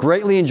we'll more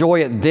greatly enjoy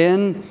it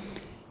then.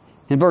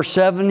 In verse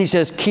 7, he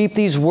says, keep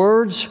these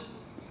words.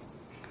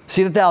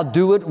 See that thou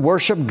do it,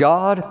 worship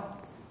God.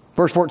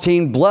 Verse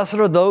 14, blessed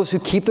are those who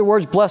keep the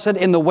words, blessed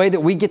in the way that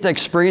we get to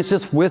experience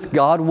this with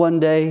God one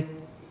day.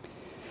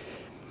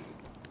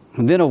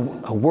 And then a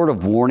word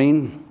of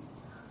warning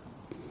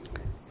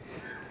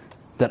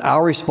that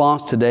our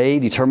response today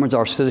determines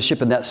our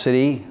citizenship in that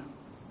city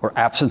or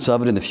absence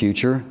of it in the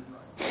future.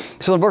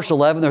 So in verse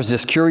 11, there's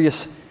this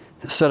curious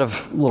set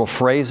of little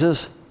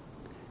phrases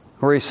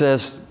where he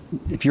says,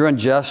 if you're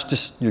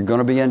unjust, you're going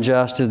to be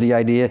unjust is the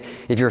idea.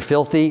 If you're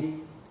filthy,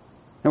 in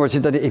other words,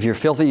 if you're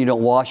filthy and you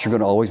don't wash, you're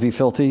going to always be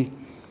filthy.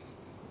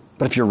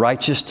 But if you're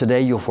righteous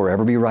today, you'll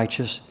forever be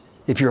righteous.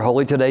 If you're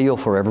holy today, you'll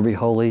forever be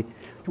holy.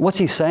 What's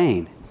he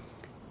saying?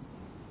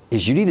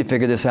 Is you need to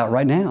figure this out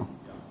right now.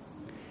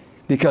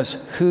 Because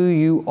who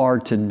you are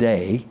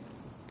today,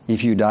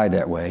 if you die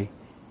that way,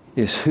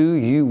 is who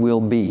you will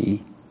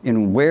be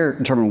and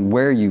determine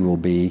where you will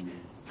be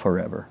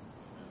forever.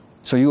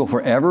 So you will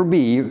forever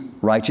be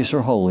righteous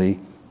or holy,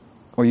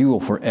 or you will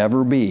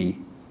forever be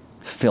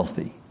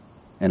filthy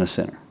and a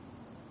sinner.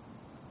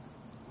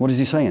 What is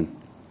he saying?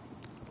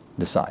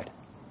 Decide.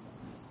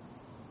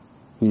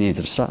 You need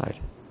to decide.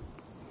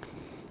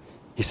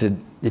 He said,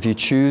 if you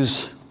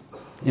choose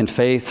in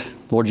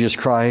faith, Lord Jesus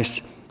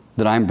Christ,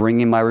 that I'm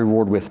bringing my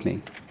reward with me.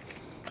 And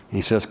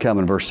he says, come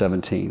in verse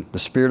 17. The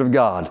Spirit of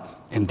God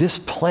in this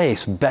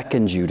place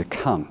beckons you to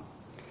come.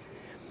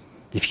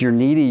 If you're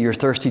needy, you're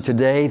thirsty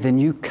today, then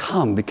you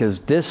come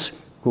because this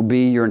will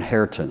be your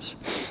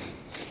inheritance.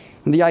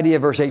 And the idea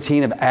of verse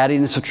 18 of adding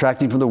and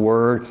subtracting from the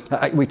word,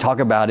 we talk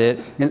about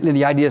it. And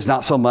the idea is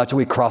not so much that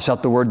we cross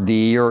out the word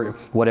thee or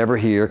whatever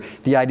here.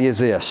 The idea is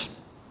this.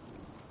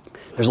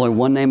 There's only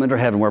one name under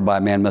heaven whereby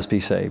a man must be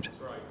saved.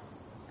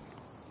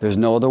 There's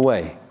no other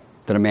way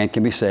that a man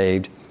can be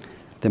saved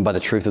than by the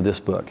truth of this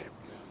book.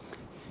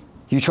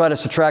 You try to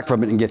subtract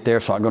from it and get there,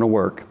 it's not going to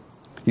work.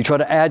 You try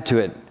to add to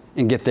it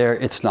and get there,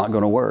 it's not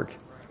going to work.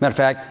 Matter of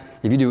fact,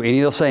 if you do any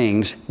of those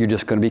things, you're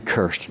just going to be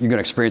cursed. You're going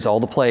to experience all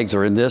the plagues that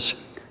are in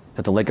this,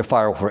 that the lake of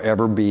fire will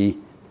forever be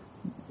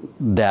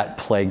that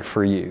plague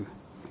for you.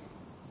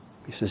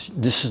 He says,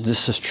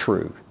 this is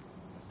true.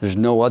 There's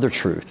no other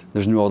truth.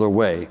 There's no other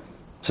way.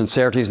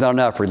 Sincerity is not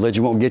enough.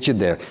 Religion won't get you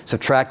there.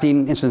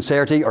 Subtracting in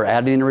sincerity or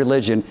adding in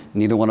religion,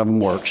 neither one of them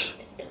works.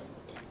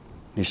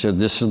 He said,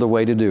 this is the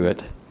way to do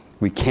it.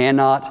 We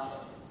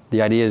cannot,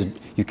 the idea is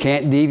you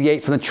can't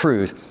deviate from the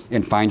truth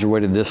and find your way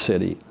to this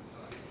city.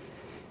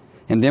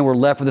 And then we're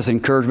left with this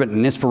encouragement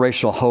and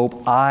inspirational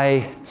hope.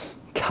 I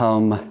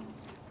come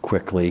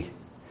quickly.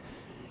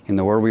 And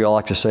the word we all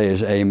like to say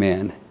is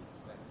amen.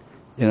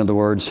 In other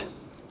words,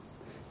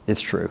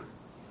 it's true.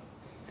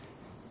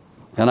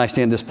 And I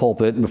stand in this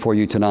pulpit before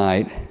you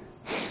tonight,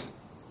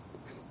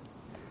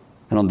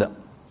 and on the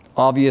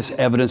obvious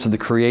evidence of the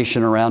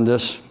creation around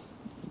us,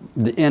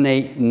 the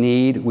innate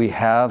need we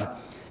have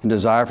and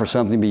desire for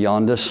something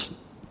beyond us,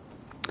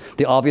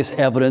 the obvious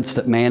evidence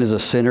that man is a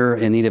sinner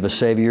in need of a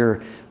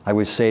Savior, I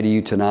would say to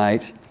you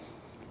tonight,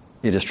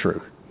 it is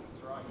true.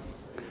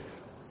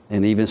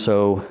 And even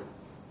so,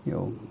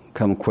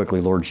 come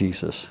quickly, Lord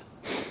Jesus.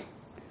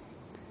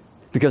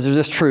 Because there's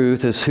this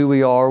truth, is who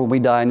we are when we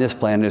die on this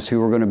planet, is who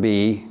we're going to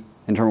be,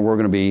 in terms of we're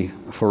going to be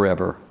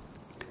forever.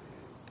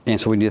 And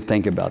so we need to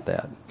think about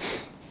that.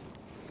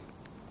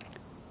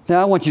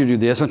 Now I want you to do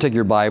this. I want to take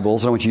your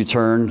Bibles and I want you to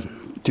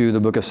turn to the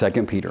book of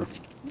 2 Peter.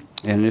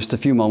 And in just a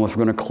few moments,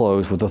 we're going to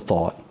close with a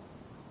thought.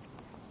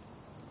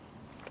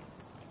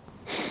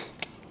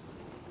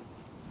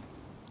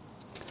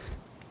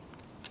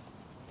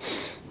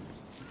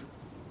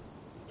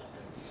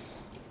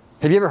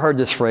 Have you ever heard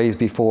this phrase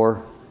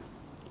before?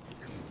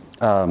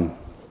 And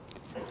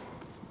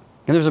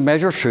there's a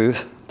measure of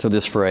truth to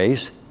this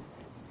phrase,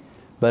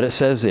 but it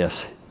says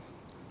this.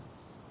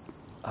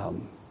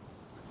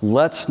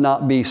 Let's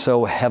not be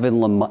so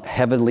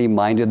heavenly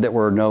minded that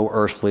we're no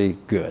earthly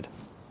good.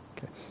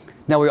 Okay.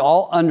 Now, we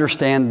all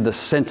understand the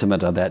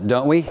sentiment of that,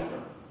 don't we?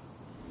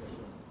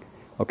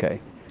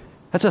 Okay.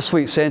 That's a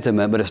sweet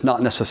sentiment, but it's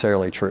not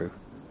necessarily true.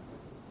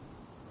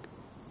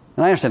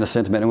 And I understand the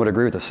sentiment and would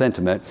agree with the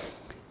sentiment.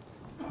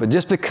 But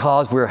just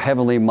because we're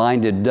heavenly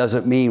minded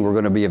doesn't mean we're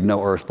going to be of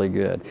no earthly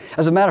good.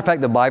 As a matter of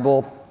fact, the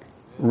Bible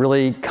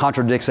really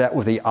contradicts that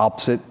with the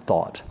opposite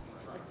thought.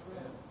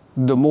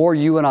 The more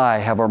you and I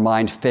have our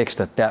mind fixed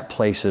that that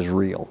place is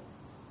real,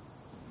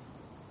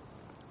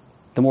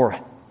 the more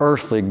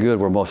earthly good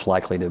we're most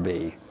likely to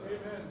be.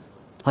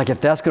 Like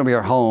if that's going to be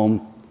our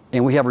home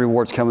and we have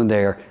rewards coming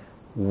there,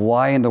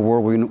 why in the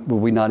world would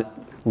we not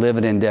live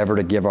and endeavor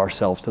to give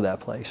ourselves to that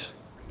place?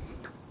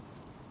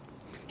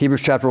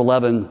 Hebrews chapter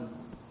 11,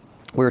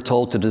 we're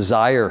told to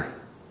desire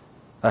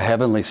a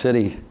heavenly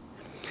city.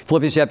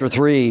 Philippians chapter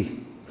 3,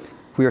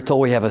 we are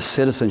told we have a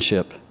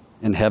citizenship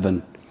in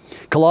heaven.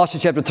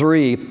 Colossians chapter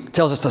 3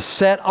 tells us to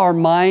set our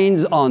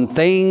minds on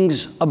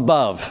things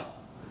above.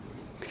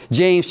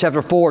 James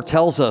chapter 4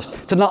 tells us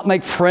to not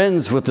make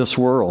friends with this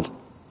world.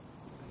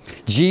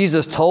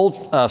 Jesus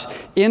told us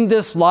in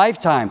this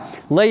lifetime,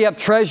 lay up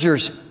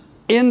treasures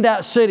in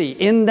that city,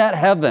 in that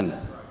heaven,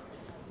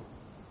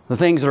 the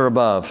things that are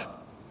above.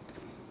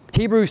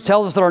 Hebrews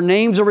tells us that our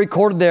names are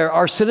recorded there,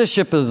 our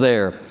citizenship is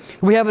there.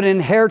 We have an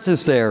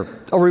inheritance there,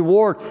 a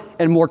reward,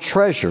 and more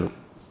treasure.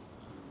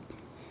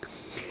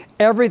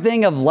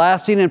 Everything of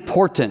lasting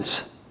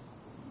importance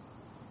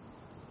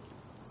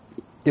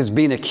is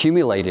being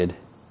accumulated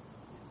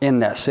in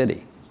that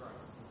city,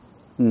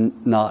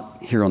 not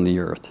here on the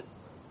earth.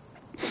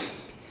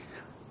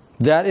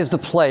 That is the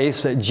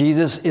place that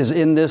Jesus is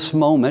in this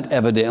moment,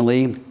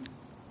 evidently,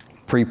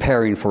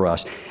 preparing for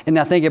us. And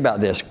now think about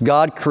this.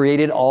 God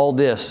created all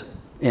this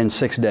in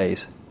 6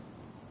 days.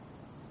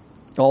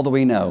 All that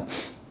we know.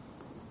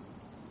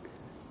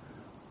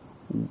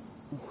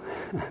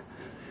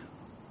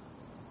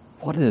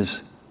 What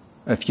does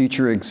a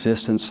future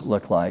existence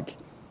look like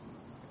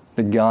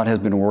that God has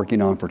been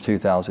working on for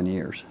 2,000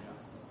 years?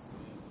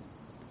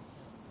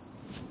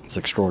 It's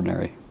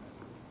extraordinary.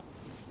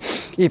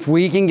 If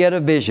we can get a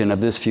vision of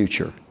this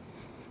future,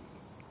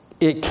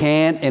 it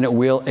can and it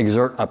will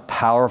exert a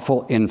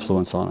powerful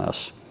influence on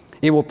us.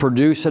 It will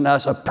produce in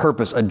us a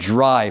purpose, a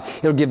drive.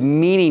 It'll give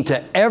meaning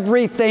to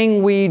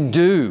everything we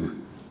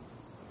do.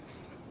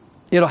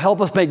 It'll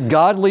help us make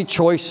godly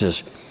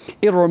choices.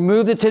 It'll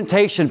remove the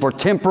temptation for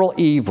temporal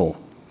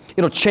evil.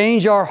 It'll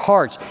change our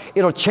hearts.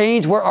 It'll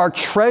change where our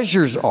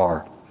treasures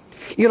are.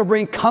 It'll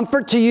bring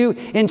comfort to you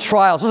in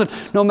trials. Listen,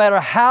 no matter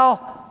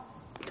how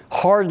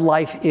hard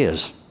life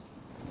is,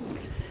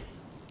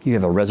 you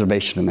have a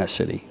reservation in that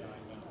city.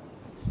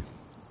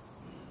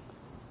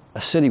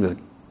 A city with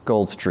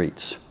gold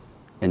streets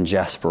and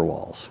jasper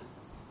walls.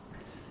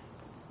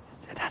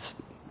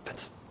 That's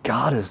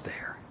God is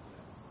there.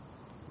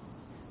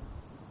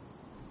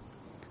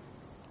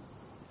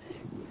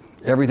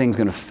 Everything's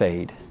going to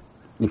fade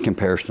in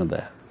comparison to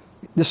that.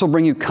 This will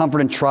bring you comfort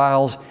in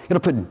trials.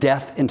 It'll put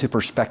death into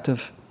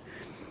perspective.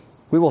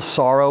 We will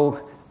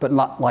sorrow, but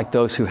not like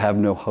those who have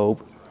no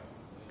hope,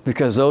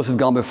 because those who've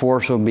gone before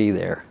us will be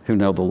there who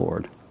know the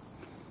Lord.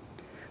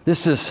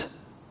 This is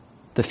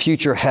the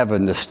future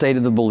heaven, the state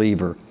of the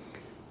believer.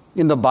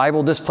 In the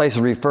Bible, this place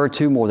is referred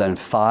to more than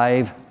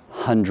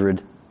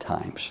 500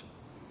 times.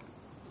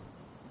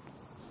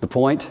 The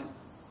point?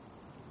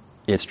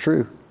 It's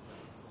true.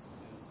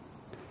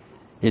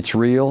 It's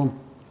real.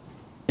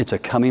 It's a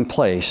coming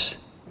place,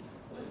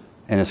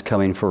 and it's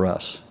coming for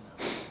us.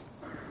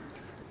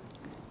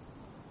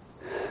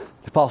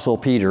 The Apostle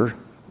Peter,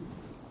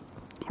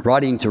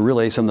 writing to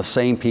really some of the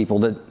same people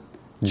that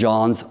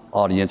John's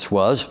audience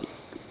was,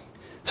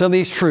 some of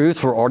these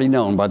truths were already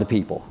known by the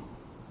people.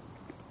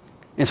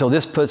 And so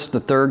this puts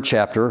the 3rd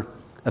chapter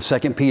of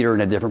 2 Peter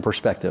in a different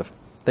perspective.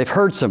 They've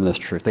heard some of this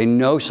truth. They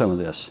know some of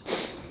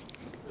this.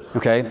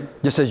 Okay?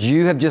 Just as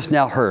you have just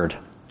now heard.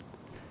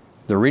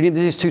 They're reading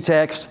these 2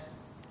 texts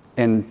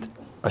and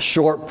a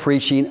short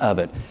preaching of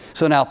it.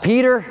 So now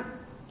Peter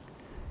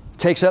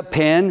takes up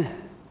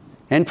pen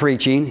and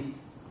preaching,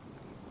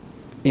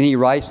 and he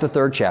writes the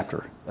 3rd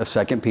chapter of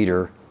 2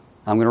 Peter.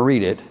 I'm going to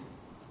read it,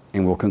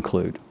 and we'll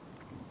conclude.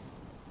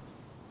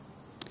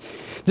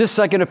 This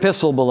 2nd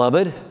epistle,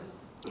 beloved,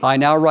 I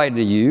now write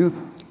to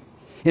you,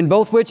 in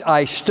both which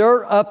I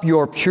stir up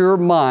your pure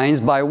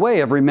minds by way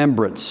of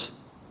remembrance,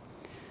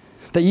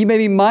 that ye may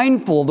be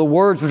mindful of the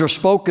words which were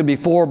spoken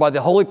before by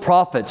the holy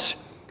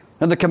prophets,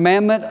 and the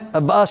commandment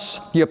of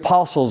us, the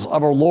apostles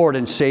of our Lord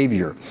and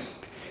Savior,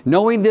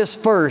 knowing this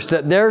first,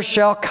 that there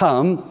shall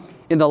come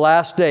in the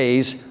last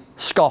days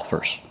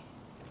scoffers,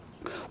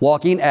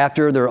 walking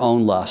after their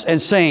own lusts,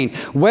 and saying,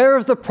 where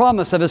is the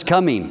promise of his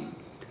coming?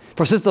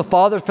 For since the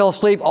fathers fell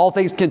asleep, all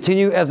things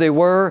continue as they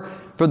were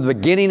from the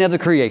beginning of the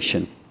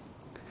creation.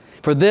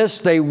 For this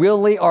they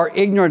really are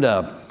ignorant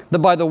of, that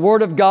by the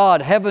word of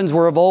God heavens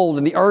were of old,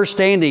 and the earth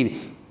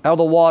standing out of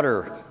the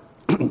water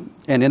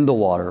and in the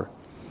water,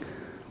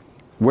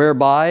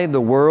 whereby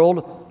the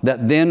world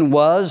that then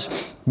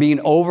was, being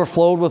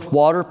overflowed with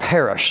water,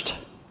 perished.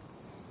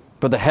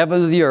 But the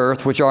heavens of the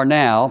earth, which are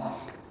now,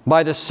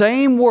 by the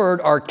same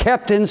word are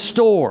kept in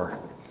store,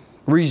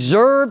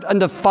 reserved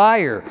unto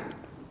fire,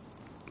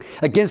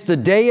 against the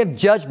day of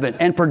judgment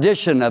and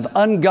perdition of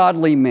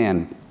ungodly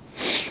men.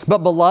 But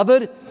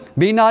beloved,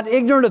 be not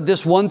ignorant of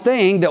this one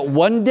thing, that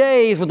one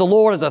day is with the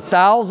Lord as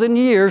 1,000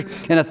 years,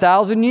 and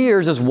 1,000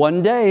 years is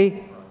one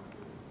day.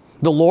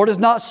 The Lord is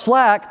not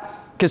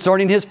slack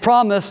concerning his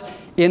promise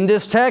in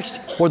this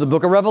text or the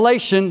book of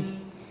Revelation,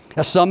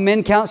 as some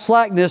men count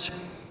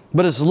slackness,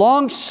 but is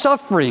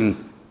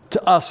long-suffering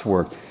to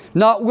usward,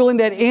 not willing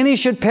that any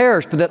should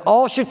perish, but that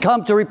all should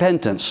come to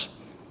repentance.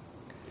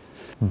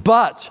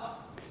 But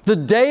the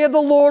day of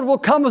the Lord will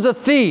come as a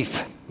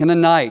thief in the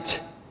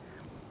night,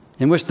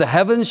 in which the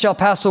heavens shall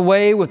pass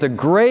away with a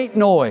great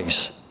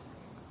noise,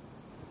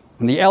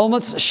 and the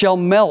elements shall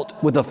melt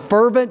with a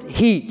fervent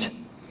heat,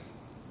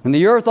 and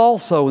the earth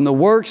also and the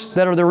works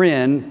that are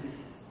therein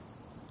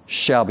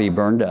shall be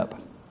burned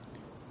up.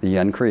 The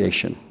young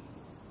creation.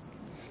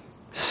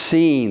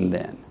 Seeing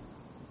then,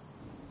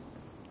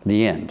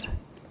 the end.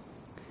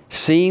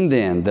 Seeing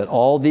then that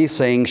all these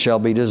things shall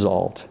be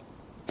dissolved,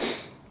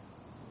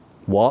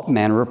 what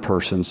manner of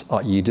persons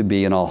ought ye to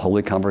be in all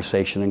holy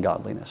conversation and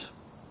godliness?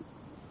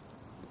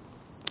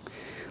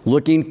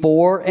 Looking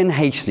for and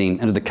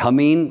hastening unto the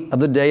coming of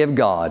the day of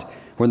God,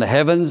 when the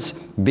heavens,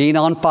 being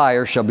on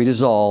fire, shall be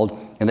dissolved,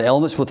 and the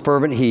elements with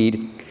fervent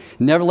heat.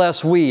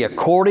 Nevertheless, we,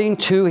 according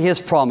to his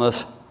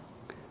promise,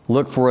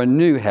 look for a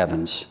new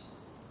heavens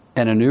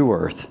and a new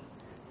earth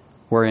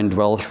wherein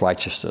dwelleth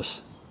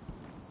righteousness.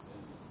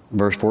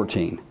 Verse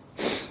 14.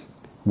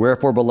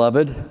 Wherefore,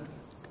 beloved,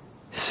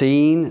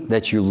 seeing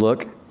that you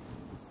look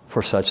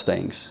for such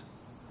things.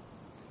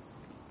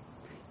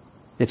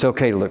 It's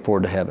okay to look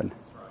forward to heaven.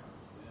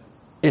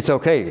 It's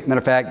okay. Matter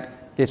of fact,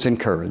 it's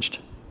encouraged.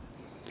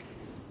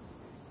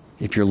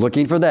 If you're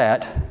looking for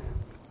that,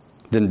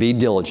 then be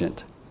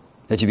diligent,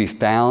 that you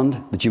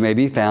may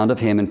be found of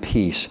him in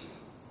peace,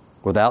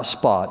 without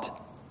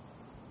spot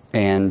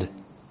and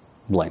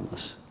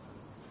blameless.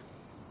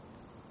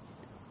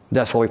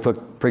 That's why we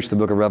preach the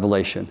book of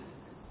Revelation.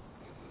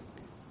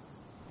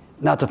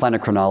 Not to find a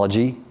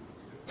chronology,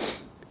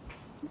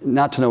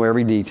 not to know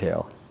every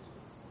detail.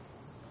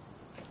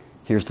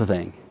 Here's the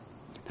thing.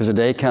 There's a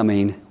day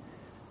coming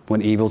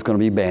when evil is going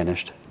to be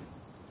banished,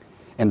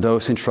 and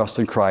those who trust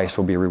in Christ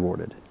will be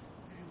rewarded.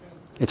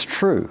 It's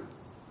true.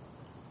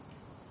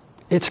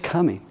 It's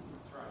coming.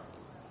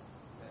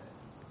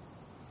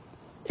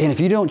 And if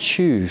you don't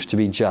choose to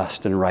be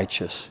just and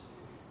righteous,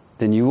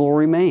 then you will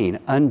remain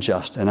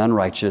unjust and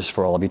unrighteous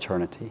for all of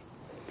eternity.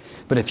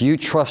 But if you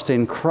trust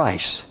in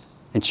Christ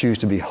and choose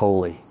to be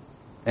holy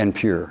and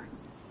pure,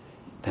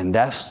 then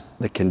that's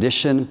the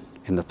condition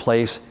and the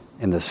place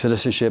and the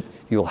citizenship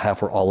you will have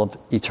for all of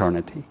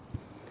eternity.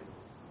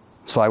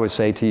 So I would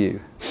say to you,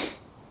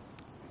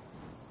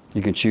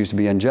 you can choose to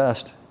be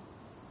unjust,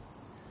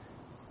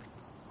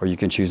 or you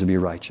can choose to be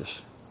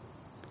righteous.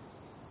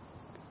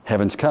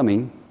 Heaven's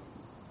coming.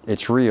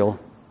 It's real.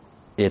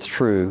 It's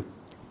true.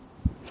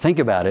 Think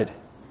about it,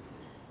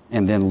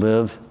 and then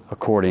live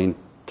according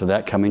to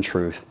that coming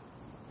truth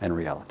and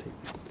reality.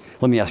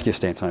 Let me ask you to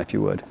stand tonight, if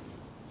you would.